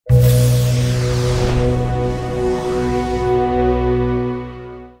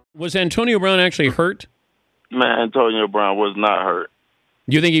Was Antonio Brown actually hurt? Man, Antonio Brown was not hurt.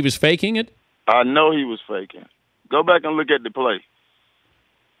 You think he was faking it? I know he was faking. Go back and look at the play.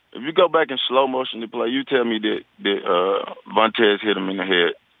 If you go back in slow motion to play, you tell me that Vontaze hit him in the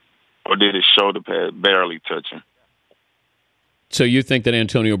head, or did his shoulder pad barely touch him? So you think that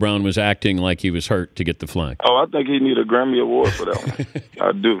Antonio Brown was acting like he was hurt to get the flag? Oh, I think he need a Grammy Award for that one.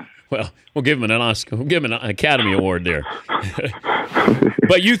 I do. Well, we'll give him an Oscar. We'll give him an Academy Award there.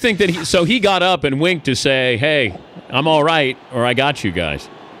 But you think that he got up and winked to say, "Hey, I'm all right," or "I got you guys."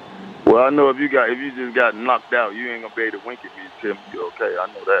 Well, I know if you just got knocked out, you ain't gonna be able to wink at me and tell me you're okay. I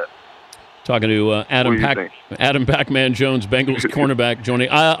know that. Talking to Adam Pacman Jones, Bengals cornerback, joining.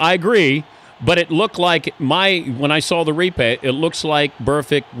 I agree, but it looked like when I saw the replay, it looks like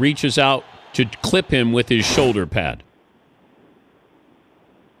Burfict reaches out to clip him with his shoulder pad.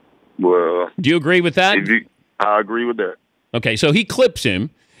 Well, do you agree with that? I agree with that. Okay, so he clips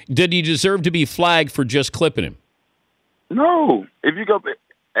him. Did he deserve to be flagged for just clipping him? No. If you go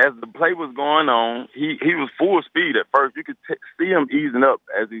as the play was going on, he was full speed at first. You could see him easing up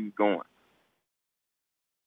as he was going.